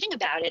started reading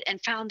about it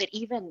and found that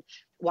even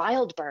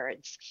wild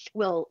birds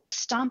will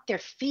stomp their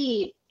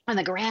feet on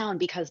the ground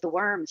because the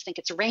worms think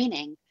it's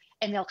raining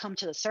and they'll come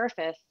to the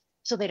surface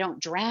so they don't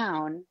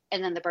drown,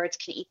 and then the birds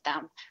can eat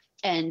them.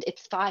 And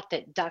it's thought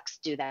that ducks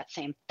do that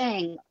same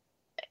thing,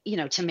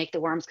 to make the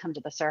worms come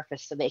to the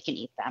surface so they can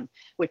eat them,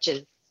 which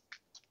is,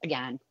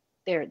 again,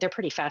 they're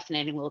pretty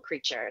fascinating little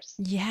creatures.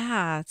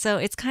 Yeah. So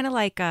it's kind of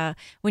like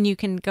when you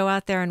can go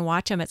out there and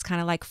watch them, it's kind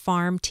of like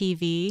farm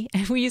TV.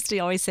 And we used to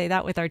always say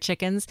that with our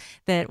chickens,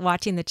 that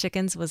watching the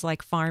chickens was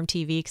like farm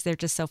TV because they're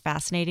just so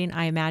fascinating.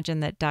 I imagine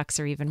that ducks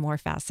are even more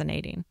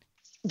fascinating.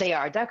 They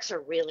are. Ducks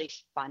are really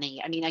funny.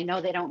 I mean, I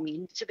know they don't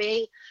mean to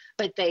be,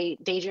 but they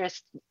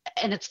just,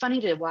 and it's funny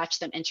to watch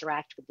them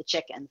interact with the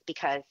chickens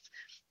because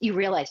you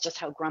realize just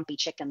how grumpy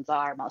chickens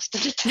are most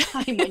of the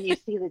time when you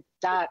see the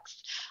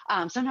ducks.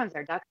 Sometimes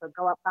our ducks will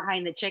go up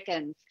behind the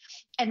chickens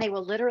and they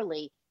will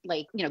literally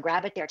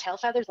grab at their tail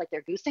feathers like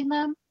they're goosing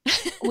them,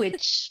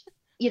 which,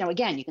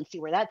 again, you can see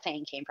where that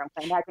saying came from.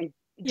 So I imagine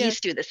Yes. geese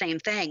do the same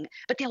thing,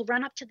 but they'll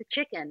run up to the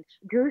chicken,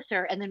 goose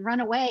her, and then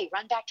run away,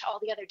 run back to all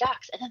the other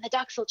ducks. And then the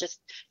ducks will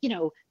just,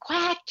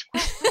 quack,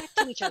 quack, quack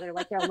to each other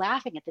like they're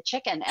laughing at the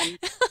chicken. And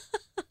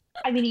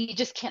I mean, you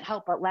just can't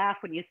help but laugh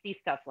when you see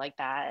stuff like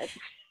that.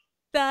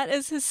 That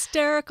is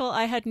hysterical.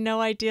 I had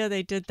no idea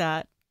they did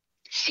that.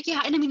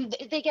 Yeah, and I mean,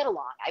 they get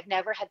along. I've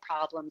never had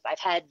problems. I've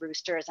had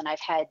roosters and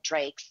I've had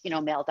drakes,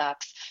 male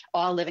ducks,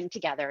 all living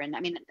together. And I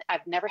mean,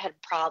 I've never had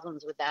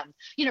problems with them,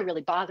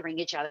 really bothering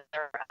each other.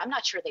 I'm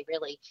not sure they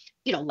really,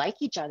 like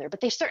each other, but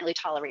they certainly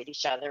tolerate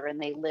each other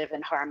and they live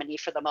in harmony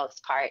for the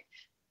most part.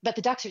 But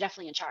the ducks are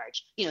definitely in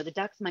charge. The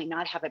ducks might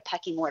not have a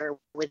pecking order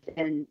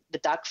within the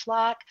duck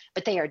flock,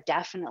 but they are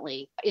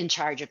definitely in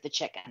charge of the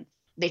chickens.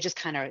 They just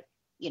kind of,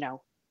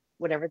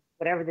 whatever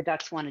the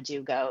ducks want to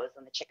do goes,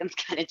 and the chickens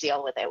kind of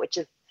deal with it,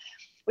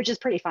 which is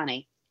pretty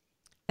funny.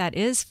 That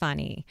is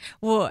funny.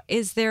 Well,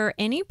 is there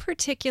any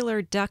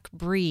particular duck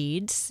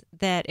breeds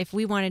that, if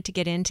we wanted to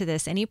get into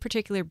this, any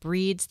particular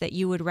breeds that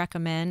you would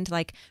recommend?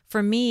 Like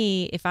for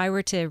me, if I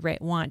were to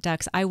want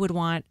ducks, I would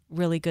want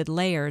really good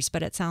layers,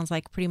 but it sounds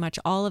like pretty much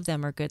all of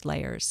them are good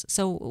layers.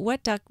 So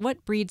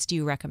what breeds do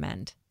you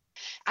recommend?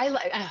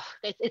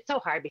 It's so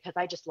hard because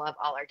I just love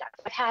all our ducks.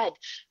 I've had,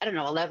 I don't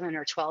know, 11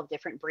 or 12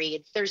 different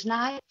breeds. There's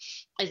not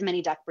as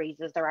many duck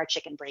breeds as there are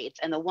chicken breeds.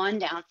 And the one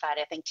downside,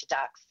 I think, to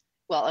ducks,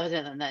 well,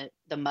 other than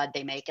the mud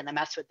they make and the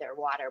mess with their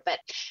water, but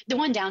the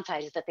one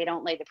downside is that they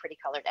don't lay the pretty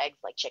colored eggs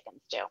like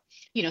chickens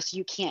do. So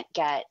you can't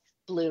get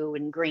blue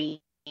and green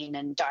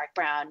and dark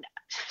brown.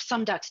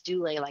 Some ducks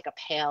do lay like a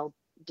pale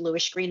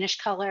bluish greenish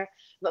color,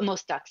 but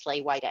most ducks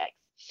lay white eggs.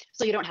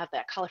 So you don't have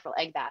that colorful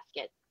egg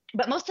basket.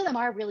 But most of them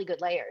are really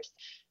good layers.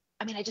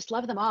 I mean, I just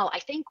love them all. I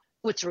think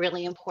what's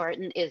really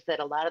important is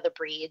that a lot of the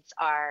breeds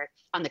are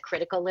on the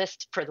critical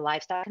list for the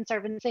Livestock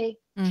Conservancy.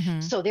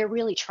 Mm-hmm. So they're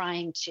really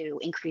trying to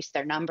increase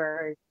their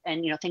numbers,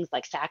 and, things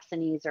like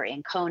Saxonies or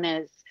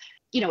Anconas.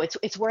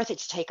 it's worth it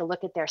to take a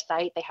look at their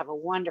site. They have a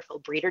wonderful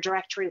breeder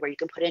directory where you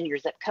can put in your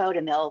zip code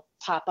and they'll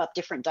pop up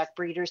different duck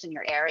breeders in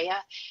your area,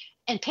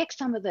 and pick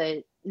some of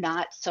the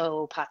not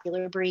so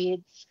popular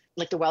breeds,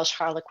 like the Welsh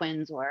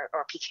Harlequins or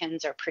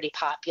Pekins are pretty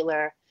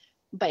popular.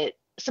 But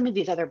some of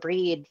these other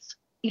breeds,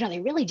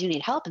 they really do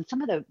need help. And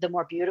some of the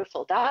more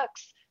beautiful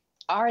ducks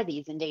are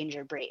these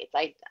endangered breeds.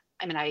 I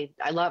mean,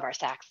 I love our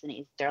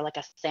Saxonies. They're like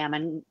a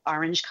salmon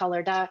orange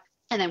color duck.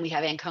 And then we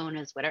have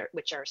Anconas,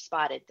 which are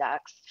spotted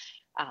ducks,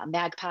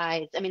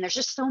 magpies. I mean, there's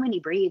just so many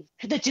breeds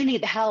that do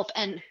need the help.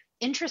 And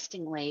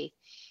interestingly,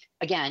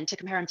 again, to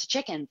compare them to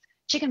chickens,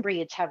 chicken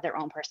breeds have their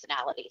own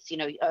personalities.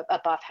 A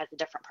buff has a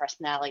different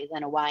personality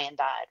than a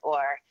Wyandotte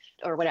or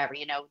whatever.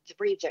 The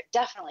breeds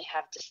definitely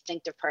have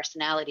distinctive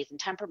personalities and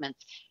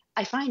temperaments.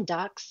 I find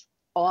ducks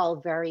all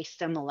very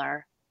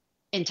similar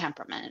in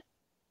temperament.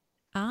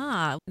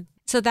 Ah,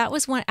 so that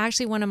was one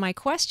of my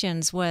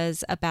questions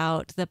was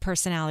about the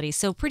personality.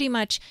 So pretty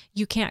much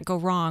you can't go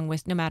wrong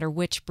with no matter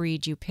which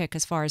breed you pick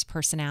as far as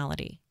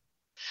personality.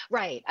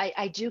 Right.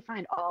 I do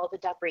find all the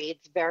duck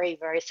breeds very,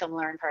 very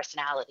similar in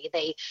personality.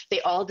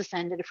 They all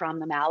descended from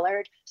the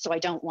mallard. So I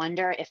don't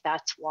wonder if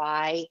that's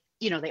why,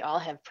 they all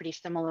have pretty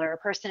similar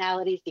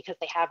personalities, because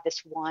they have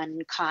this one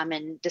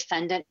common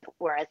descendant,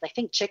 whereas I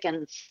think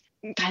chickens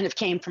kind of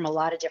came from a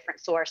lot of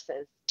different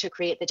sources to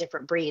create the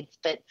different breeds.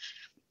 But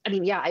I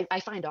mean, yeah,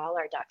 I find all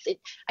our ducks.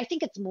 I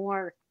think it's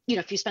more,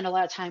 if you spend a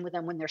lot of time with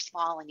them when they're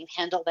small and you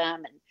handle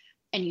them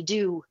and you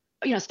do,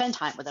 spend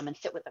time with them and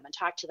sit with them and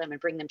talk to them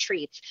and bring them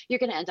treats, you're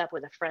going to end up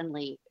with a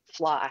friendly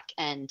flock.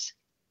 And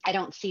I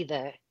don't see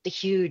the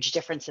huge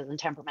differences in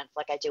temperaments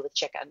like I do with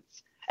chickens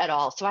at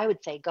all. So I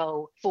would say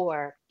go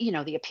for,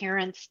 the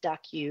appearance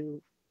duck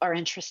you are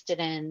interested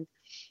in,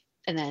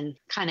 and then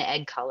kind of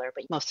egg color,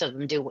 but most of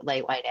them do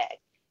lay white egg.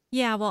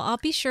 Yeah, well, I'll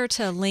be sure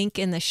to link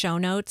in the show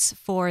notes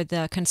for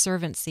the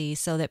Conservancy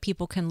so that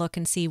people can look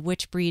and see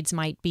which breeds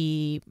might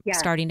be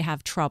starting to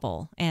have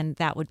trouble. And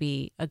that would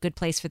be a good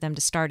place for them to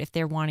start if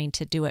they're wanting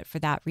to do it for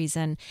that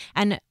reason.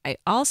 And I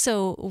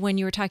also, when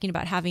you were talking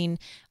about having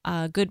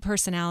good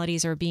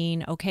personalities or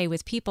being okay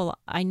with people,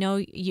 I know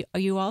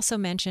you also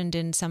mentioned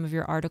in some of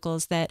your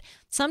articles that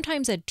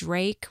sometimes a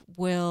drake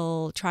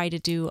will try to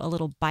do a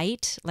little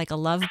bite, like a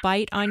love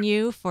bite on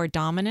you for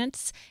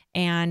dominance,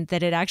 and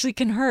that it actually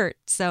can hurt.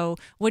 So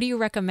what do you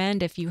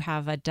recommend if you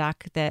have a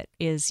duck that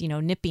is,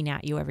 nipping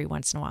at you every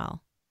once in a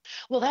while?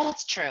 Well,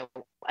 that's true.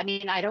 I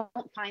mean, I don't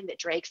find that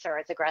drakes are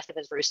as aggressive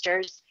as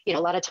roosters. A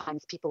lot of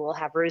times people will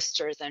have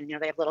roosters and,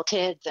 they have little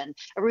kids, and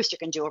a rooster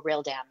can do a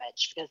real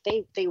damage because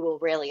they will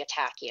really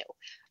attack you.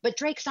 But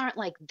drakes aren't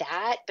like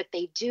that, but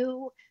they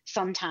do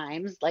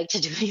sometimes like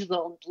to do these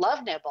little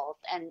love nibbles,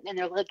 and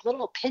they're like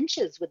little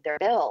pinches with their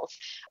bills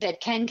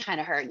that can kind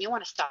of hurt. And you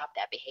want to stop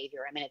that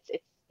behavior. I mean,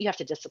 it's you have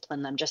to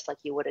discipline them just like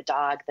you would a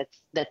dog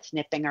that's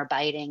nipping or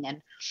biting.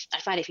 And I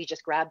find if you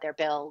just grab their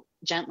bill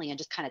gently and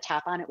just kind of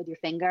tap on it with your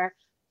finger,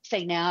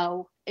 say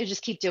no, and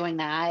just keep doing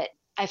that.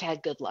 I've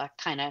had good luck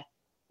kind of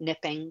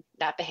nipping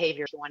that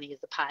behavior, if you want to use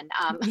a pun.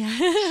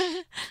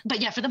 But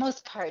yeah, for the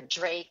most part,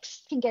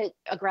 drakes can get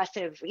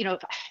aggressive.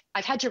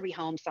 I've had to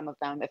rehome some of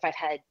them if I've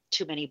had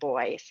too many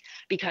boys,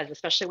 because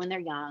especially when they're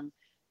young,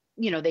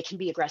 they can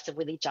be aggressive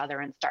with each other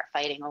and start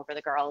fighting over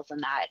the girls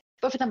and that.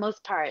 But for the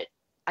most part,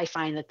 I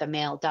find that the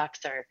male ducks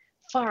are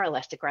far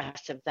less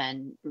aggressive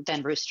than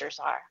roosters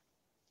are.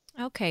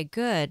 Okay,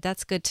 good.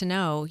 That's good to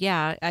know.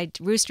 Yeah,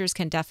 roosters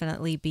can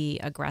definitely be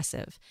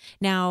aggressive.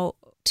 Now,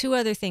 two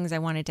other things I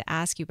wanted to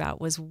ask you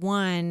about was,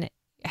 one,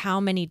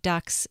 how many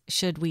ducks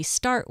should we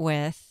start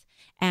with?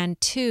 And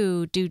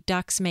two, do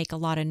ducks make a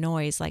lot of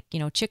noise? Like,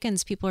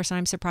 chickens, people are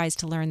sometimes surprised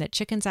to learn that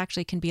chickens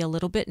actually can be a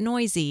little bit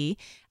noisy,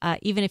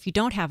 even if you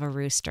don't have a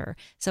rooster.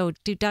 So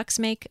do ducks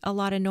make a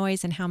lot of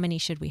noise, and how many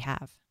should we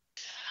have?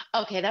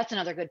 Okay, that's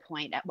another good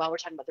point. While we're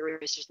talking about the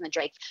roosters and the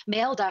drakes,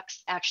 male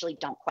ducks actually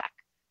don't quack.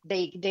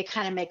 They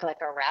kind of make like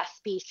a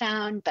raspy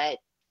sound, but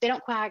they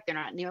don't quack. They're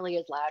not nearly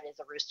as loud as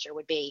a rooster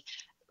would be.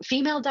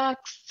 Female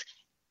ducks,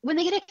 when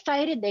they get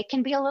excited, they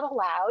can be a little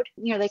loud.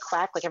 They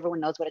quack, like everyone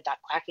knows what a duck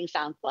quacking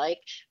sounds like.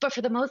 But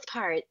for the most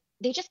part,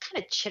 they just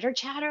kind of chitter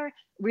chatter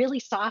really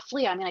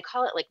softly. I mean, I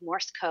call it like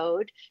Morse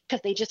code,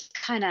 because they just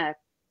kind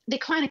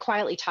of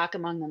quietly talk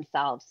among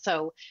themselves.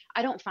 So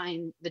I don't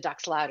find the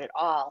ducks loud at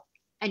all.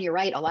 And you're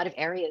right, a lot of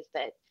areas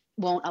that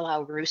won't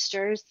allow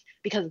roosters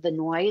because of the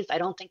noise, I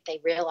don't think they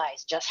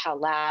realize just how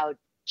loud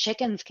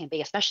chickens can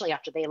be, especially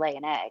after they lay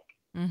an egg.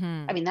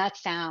 Mm-hmm. I mean, that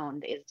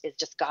sound is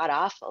just god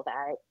awful.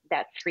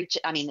 That screech.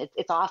 I mean,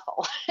 it's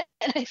awful.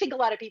 And I think a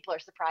lot of people are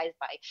surprised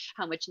by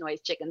how much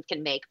noise chickens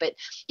can make. But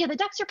yeah, the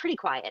ducks are pretty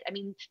quiet. I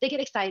mean, they get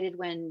excited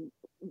when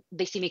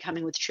they see me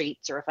coming with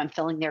treats or if I'm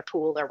filling their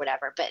pool or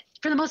whatever. But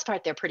for the most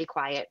part, they're pretty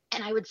quiet.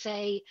 And I would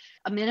say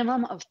a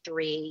minimum of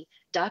 3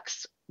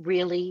 ducks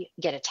really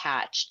get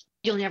attached.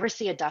 You'll never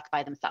see a duck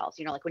by themselves.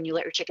 Like when you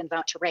let your chickens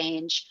out to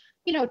range,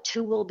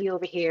 2 will be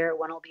over here,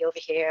 1 will be over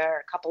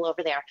here, a couple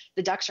over there.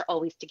 The ducks are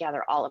always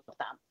together, all of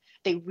them.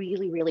 They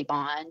really, really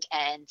bond.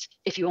 And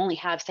if you only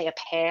have, say, a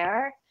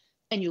pair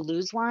and you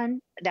lose one,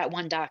 that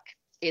one duck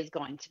is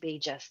going to be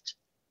just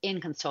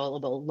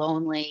inconsolable,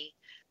 lonely.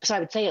 So I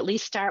would say at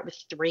least start with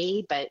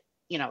 3, but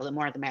the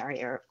more the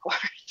merrier, of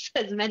course,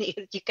 as many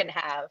as you can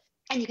have.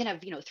 And you can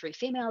have, 3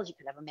 females, you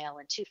could have a male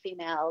and 2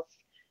 females.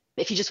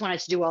 If you just wanted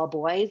to do all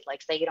boys,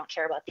 like say you don't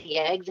care about the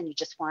eggs and you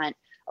just want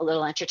a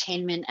little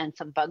entertainment and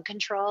some bug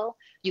control,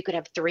 you could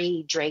have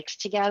 3 drakes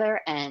together,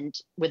 and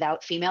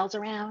without females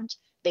around,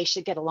 they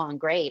should get along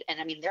great.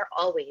 And I mean, they're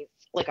always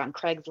like on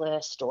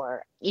Craigslist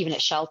or even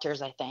at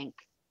shelters, I think,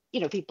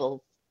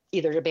 people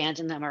either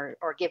abandon them or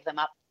give them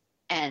up.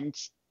 And,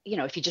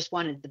 if you just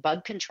wanted the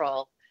bug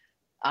control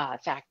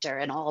factor,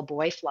 an all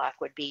boy flock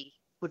would be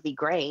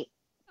great.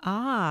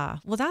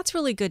 Ah, well, that's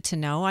really good to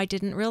know. I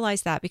didn't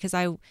realize that because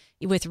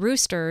with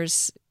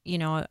roosters,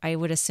 I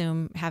would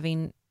assume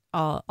having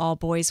all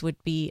boys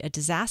would be a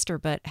disaster,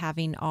 but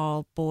having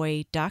all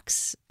boy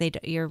ducks,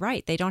 you're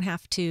right. They don't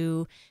have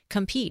to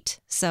compete.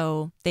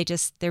 So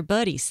they're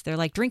buddies. They're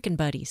like drinking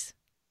buddies.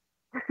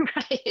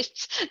 Right.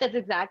 That's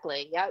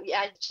exactly. Yeah.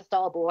 It's just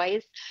all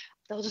boys.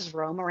 They'll just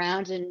roam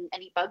around and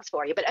eat bugs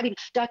for you. But I mean,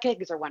 duck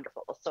eggs are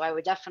wonderful. So I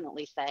would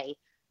definitely say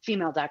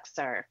female ducks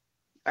are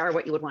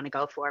what you would want to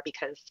go for,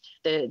 because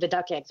the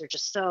duck eggs are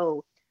just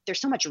they're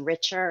so much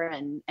richer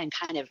and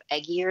kind of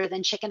eggier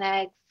than chicken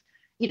eggs.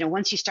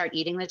 Once you start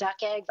eating the duck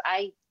eggs,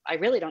 I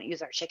really don't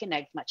use our chicken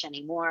eggs much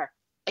anymore,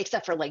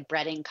 except for like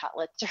breading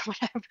cutlets or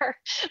whatever.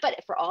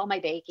 But for all my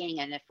baking,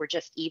 and if we're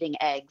just eating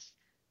eggs,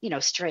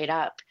 straight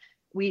up,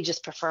 we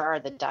just prefer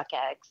the duck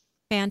eggs.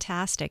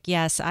 Fantastic.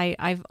 Yes,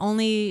 I've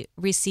only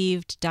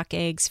received duck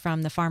eggs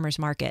from the farmer's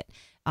market,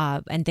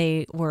 and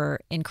they were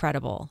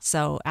incredible.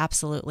 So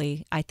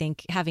absolutely, I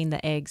think having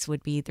the eggs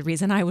would be the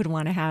reason I would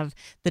want to have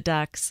the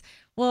ducks.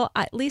 Well,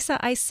 Lisa,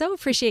 I so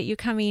appreciate you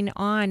coming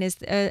on.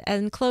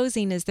 In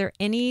closing, is there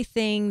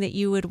anything that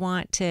you would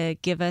want to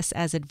give us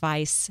as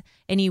advice?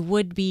 Any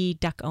would-be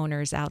duck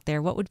owners out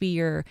there? What would be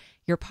your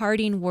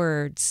parting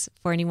words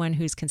for anyone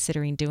who's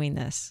considering doing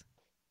this?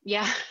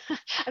 Yeah.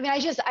 I mean, I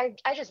just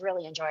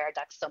really enjoy our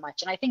ducks so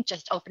much. And I think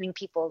just opening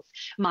people's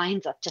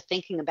minds up to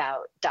thinking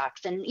about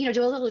ducks, and,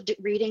 do a little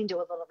reading, do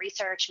a little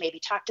research, maybe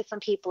talk to some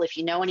people if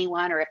you know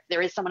anyone, or if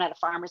there is someone at a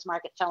farmer's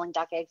market selling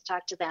duck eggs,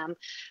 talk to them.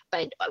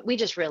 But we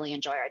just really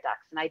enjoy our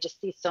ducks. And I just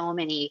see so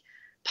many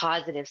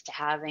positives to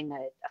having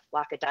a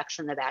flock of ducks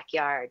in the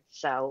backyard.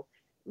 So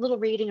a little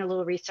reading, a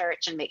little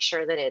research, and make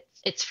sure that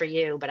it's for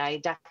you. But I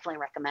definitely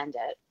recommend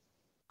it.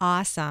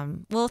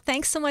 Awesome. Well,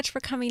 thanks so much for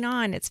coming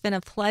on. It's been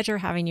a pleasure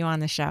having you on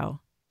the show.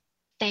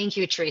 Thank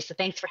you, Teresa.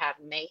 Thanks for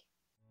having me.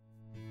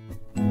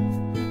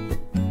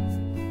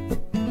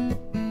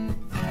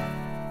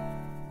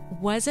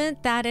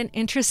 Wasn't that an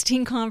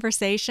interesting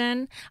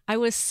conversation? I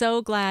was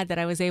so glad that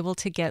I was able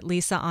to get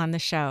Lisa on the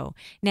show.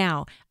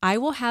 Now, I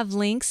will have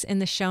links in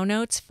the show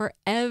notes for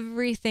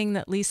everything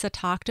that Lisa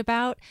talked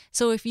about.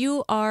 So if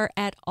you are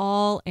at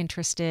all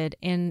interested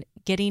in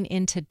getting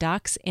into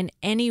ducks in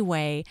any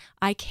way,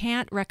 I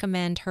can't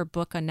recommend her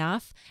book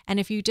enough. And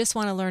if you just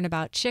want to learn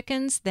about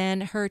chickens,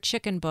 then her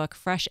chicken book,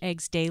 Fresh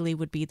Eggs Daily,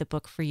 would be the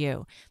book for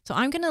you. So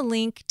I'm going to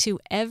link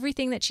to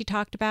everything that she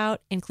talked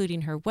about,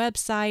 including her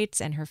websites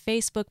and her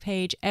Facebook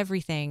page,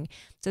 everything.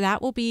 So that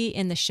will be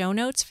in the show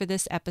notes for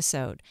this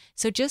episode.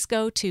 So just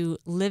go to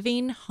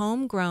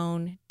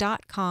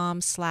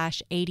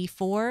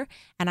livinghomegrown.com/84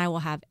 and I will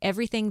have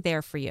everything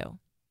there for you.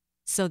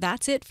 So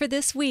that's it for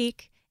this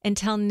week.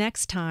 Until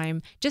next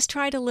time, just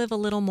try to live a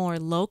little more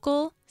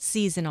local,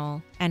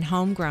 seasonal, and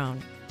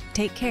homegrown.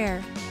 Take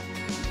care.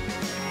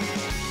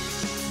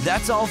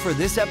 That's all for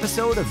this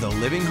episode of the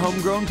Living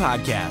Homegrown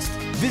podcast.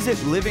 Visit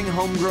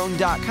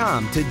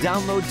livinghomegrown.com to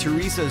download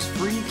Teresa's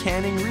free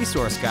canning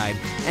resource guide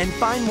and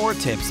find more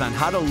tips on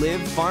how to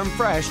live farm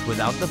fresh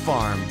without the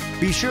farm.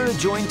 Be sure to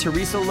join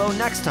Teresa Lowe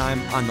next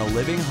time on the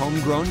Living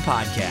Homegrown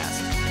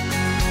podcast.